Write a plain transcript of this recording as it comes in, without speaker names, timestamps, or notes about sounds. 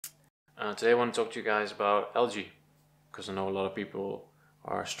Today I want to talk to you guys about algae, because I know a lot of people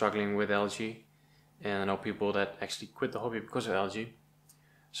are struggling with algae, and I know people that actually quit the hobby because of algae.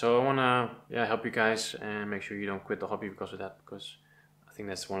 So I want to help you guys and make sure you don't quit the hobby because of that, because I think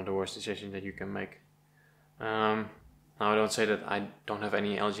that's one of the worst decisions that you can make. Now I don't say that I don't have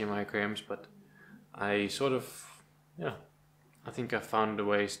any algae in my aquariums, but I I think I found the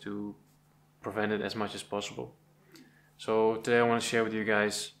ways to prevent it as much as possible. So today I want to share with you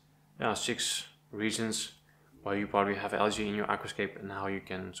guys 6 reasons why you probably have algae in your aquascape and how you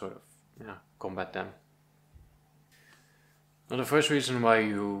can combat them. Now the first reason why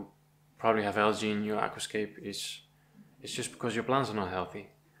you probably have algae in your aquascape is just because your plants are not healthy.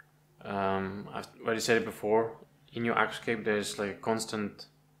 I've already said it before, in your aquascape there's like a constant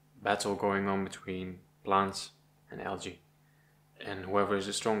battle going on between plants and algae, and whoever is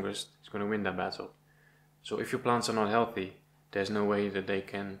the strongest is going to win that battle. So if your plants are not healthy, there's no way that they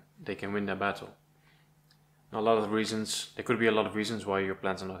can win that battle. Now there could be a lot of reasons why your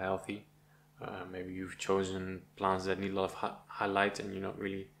plants are not healthy. Maybe you've chosen plants that need a lot of high light and you don't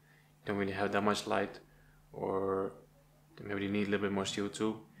really have that much light, or maybe they need a little bit more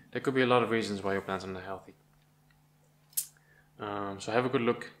CO2. There could be a lot of reasons why your plants are not healthy. So have a good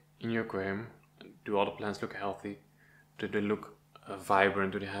look in your aquarium. Do all the plants look healthy? Do they look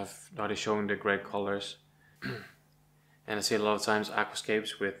vibrant? Are they showing their great colors? And I see a lot of times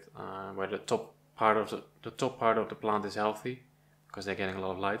aquascapes with where the top part of the plant is healthy because they're getting a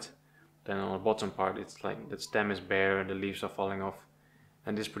lot of light. Then on the bottom part, it's like the stem is bare and the leaves are falling off,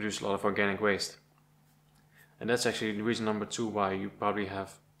 and this produces a lot of organic waste. And that's actually the reason number 2 why you probably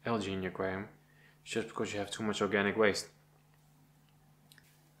have algae in your aquarium. It's just because you have too much organic waste.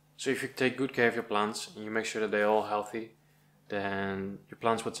 So if you take good care of your plants and you make sure that they're all healthy, then your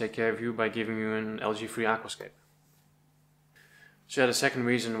plants will take care of you by giving you an algae-free aquascape. So the second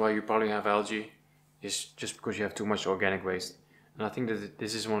reason why you probably have algae is just because you have too much organic waste. And I think that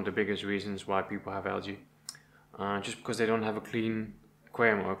this is one of the biggest reasons why people have algae. Just because they don't have a clean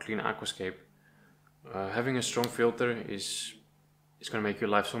aquarium or a clean aquascape. Having a strong filter is going to make your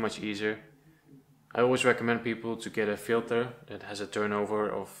life so much easier. I always recommend people to get a filter that has a turnover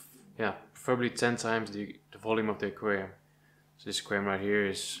of preferably 10 times the volume of the aquarium. So this aquarium right here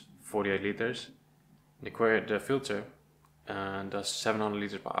is 48 liters. The filter does 700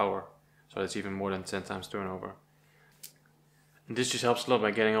 liters per hour, so that's even more than 10 times turnover. And this just helps a lot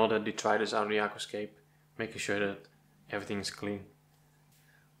by getting all the detritus out of the aquascape, making sure that everything is clean.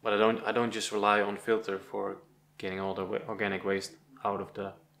 But I don't just rely on filter for getting all the organic waste out of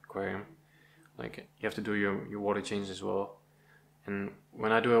the aquarium. Like, you have to do your water change as well. And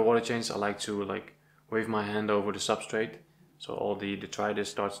when I do a water change, I like to wave my hand over the substrate, so all the detritus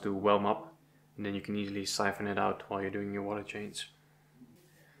starts to whelm up, and then you can easily siphon it out while you're doing your water change.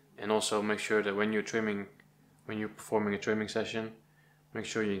 And also make sure that when you're performing a trimming session, make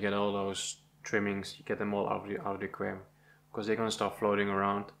sure you get all those trimmings, you get them all out of the aquarium, because they're going to start floating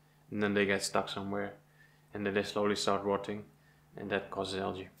around and then they get stuck somewhere and then they slowly start rotting, and that causes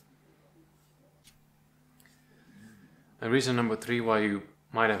algae. And reason number 3 why you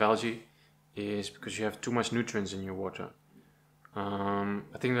might have algae is because you have too much nutrients in your water.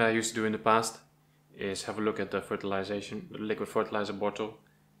 A thing that I used to do in the past is have a look at the liquid fertilizer bottle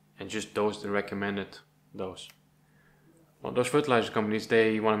and just dose the recommended dose. Well, those fertilizer companies,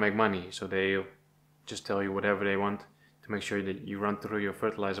 they want to make money, so they just tell you whatever they want to make sure that you run through your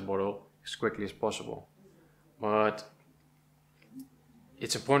fertilizer bottle as quickly as possible. But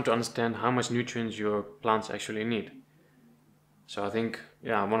it's important to understand how much nutrients your plants actually need. So I think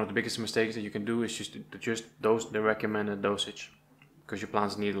one of the biggest mistakes that you can do is just dose the recommended dosage, because your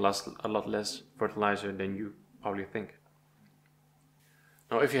plants need a lot less fertilizer than you probably think.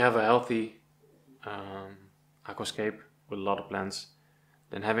 Now if you have a healthy aquascape with a lot of plants,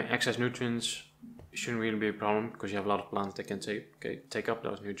 then having excess nutrients shouldn't really be a problem, because you have a lot of plants that can take up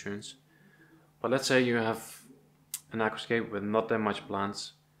those nutrients. But let's say you have an aquascape with not that much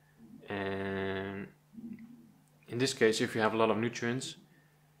plants, and in this case, if you have a lot of nutrients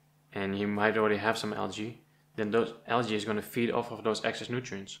and you might already have some algae, then those algae is going to feed off of those excess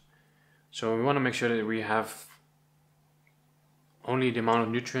nutrients. So we want to make sure that we have only the amount of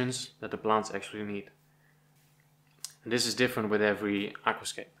nutrients that the plants actually need. And this is different with every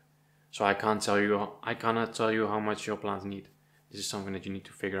aquascape. So I cannot tell you how much your plants need. This is something that you need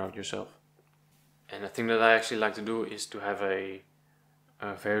to figure out yourself. And the thing that I actually like to do is to have a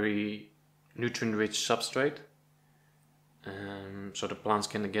very nutrient-rich substrate. So the plants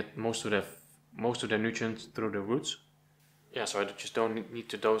can get most of their nutrients through the roots. So I just don't need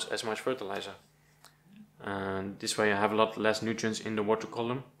to dose as much fertilizer. and this way I have a lot less nutrients in the water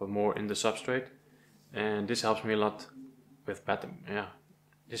column but more in the substrate, and this helps me a lot with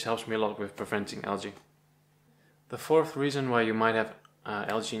preventing algae. The fourth reason why you might have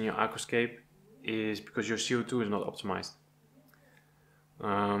algae in your aquascape is because your CO2 is not optimized.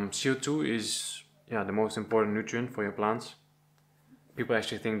 CO2 is the most important nutrient for your plants. People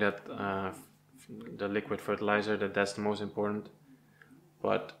actually think that the liquid fertilizer, that's the most important,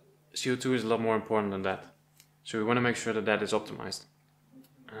 but CO2 is a lot more important than that. So we want to make sure that that is optimized.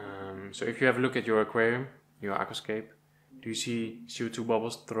 So if you have a look at your aquarium, your aquascape, do you see CO2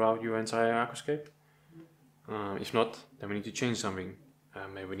 bubbles throughout your entire aquascape? If not, then we need to change something.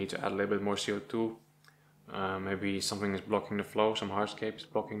 Maybe we need to add a little bit more CO2. Maybe something is blocking the flow, some hardscape is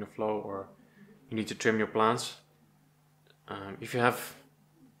blocking the flow, or you need to trim your plants. If you have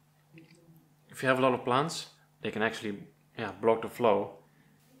a lot of plants, they can actually block the flow,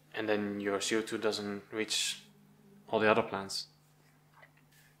 and then your CO2 doesn't reach all the other plants.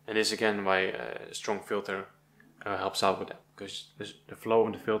 And this again why a strong filter helps out with that, because the flow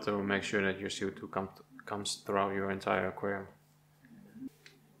of the filter will make sure that your CO2 comes throughout your entire aquarium.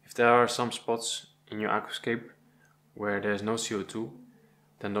 If there are some spots in your aquascape where there's no CO2,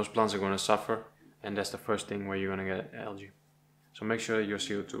 then those plants are going to suffer, and that's the first thing where you're going to get algae. So make sure that your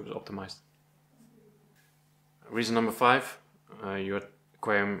CO2 is optimized. Reason number 5, your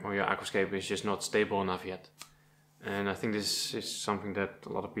aquarium or your aquascape is just not stable enough yet. And I think this is something that a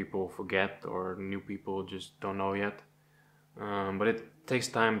lot of people forget, or new people just don't know yet. But it takes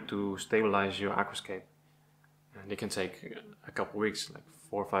time to stabilize your aquascape. And it can take a couple weeks, like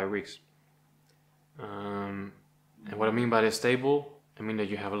 4 or 5 weeks. And what I mean by this stable, I mean that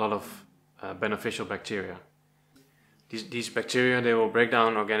you have a lot of beneficial bacteria. These bacteria, they will break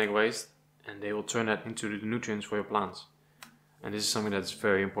down organic waste and they will turn that into the nutrients for your plants. And this is something that's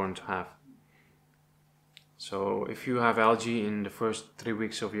very important to have. So if you have algae in the first 3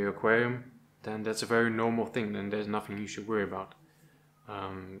 weeks of your aquarium, then that's a very normal thing, and there's nothing you should worry about.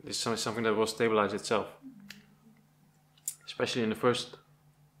 It's something that will stabilize itself. Especially in the first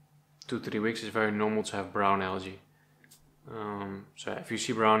 2-3 weeks, it's very normal to have brown algae. So if you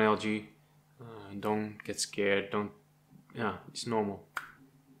see brown algae, don't get scared. It's normal.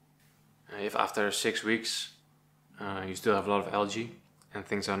 If after 6 weeks you still have a lot of algae and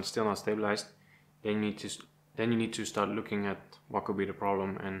things are still not stabilized, then you need to start looking at what could be the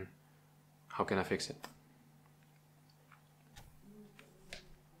problem and how can I fix it.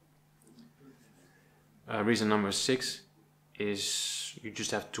 Reason number 6 is you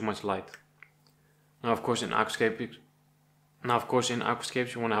just have too much light. Now of course in aquascapes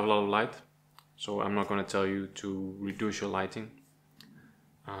you want to have a lot of light, so I'm not going to tell you to reduce your lighting.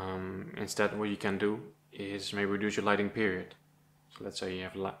 Instead what you can do is maybe reduce your lighting period. So let's say you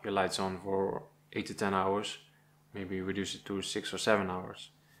have your lights on for 8 to 10 hours, maybe reduce it to 6 or 7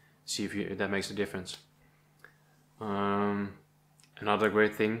 hours. See if that makes a difference. Another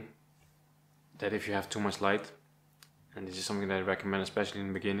great thing, that if you have too much light, and this is something that I recommend especially in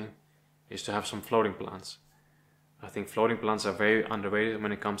the beginning, is to have some floating plants. I think floating plants are very underrated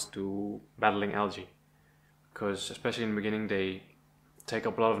when it comes to battling algae, because especially in the beginning they take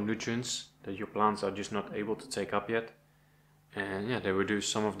up a lot of nutrients that your plants are just not able to take up yet, and they reduce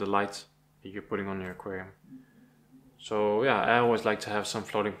some of the light that you're putting on your aquarium. So I always like to have some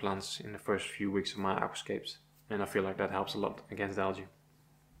floating plants in the first few weeks of my aquascapes, and I feel like that helps a lot against algae.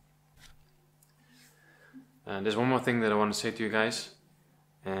 And there's one more thing that I want to say to you guys,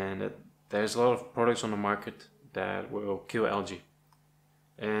 and that there's a lot of products on the market that will kill algae,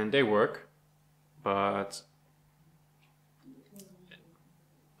 and they work, but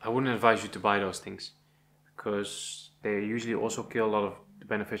I wouldn't advise you to buy those things, because they usually also kill a lot of the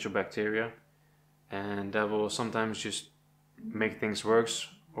beneficial bacteria, and that will sometimes just make things worse,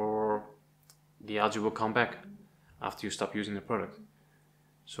 or the algae will come back after you stop using the product.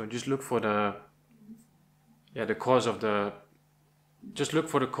 So just look for the cause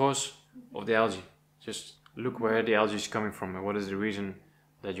of the algae. Just look where the algae is coming from and what is the reason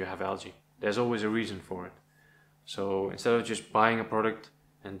that you have algae. There's always a reason for it. So instead of just buying a product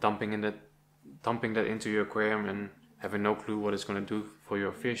and dumping that into your aquarium and having no clue what it's going to do for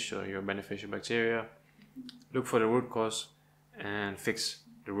your fish or your beneficial bacteria, look for the root cause and fix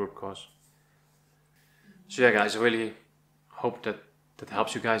the root cause. So guys, I really hope that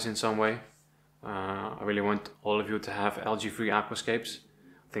helps you guys in some way. I really want all of you to have algae-free aquascapes.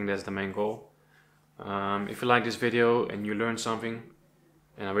 I think that's the main goal. If you like this video and you learned something,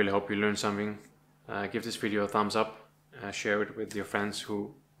 and I really hope you learned something, give this video a thumbs up, share it with your friends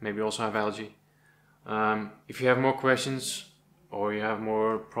who maybe also have algae. If you have more questions or you have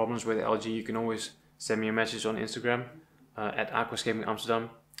more problems with algae, you can always send me a message on Instagram at Aquascaping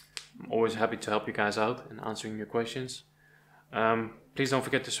Amsterdam. I'm always happy to help you guys out and answering your questions. Please don't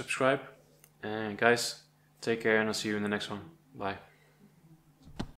forget to subscribe. And guys, take care and I'll see you in the next one. Bye.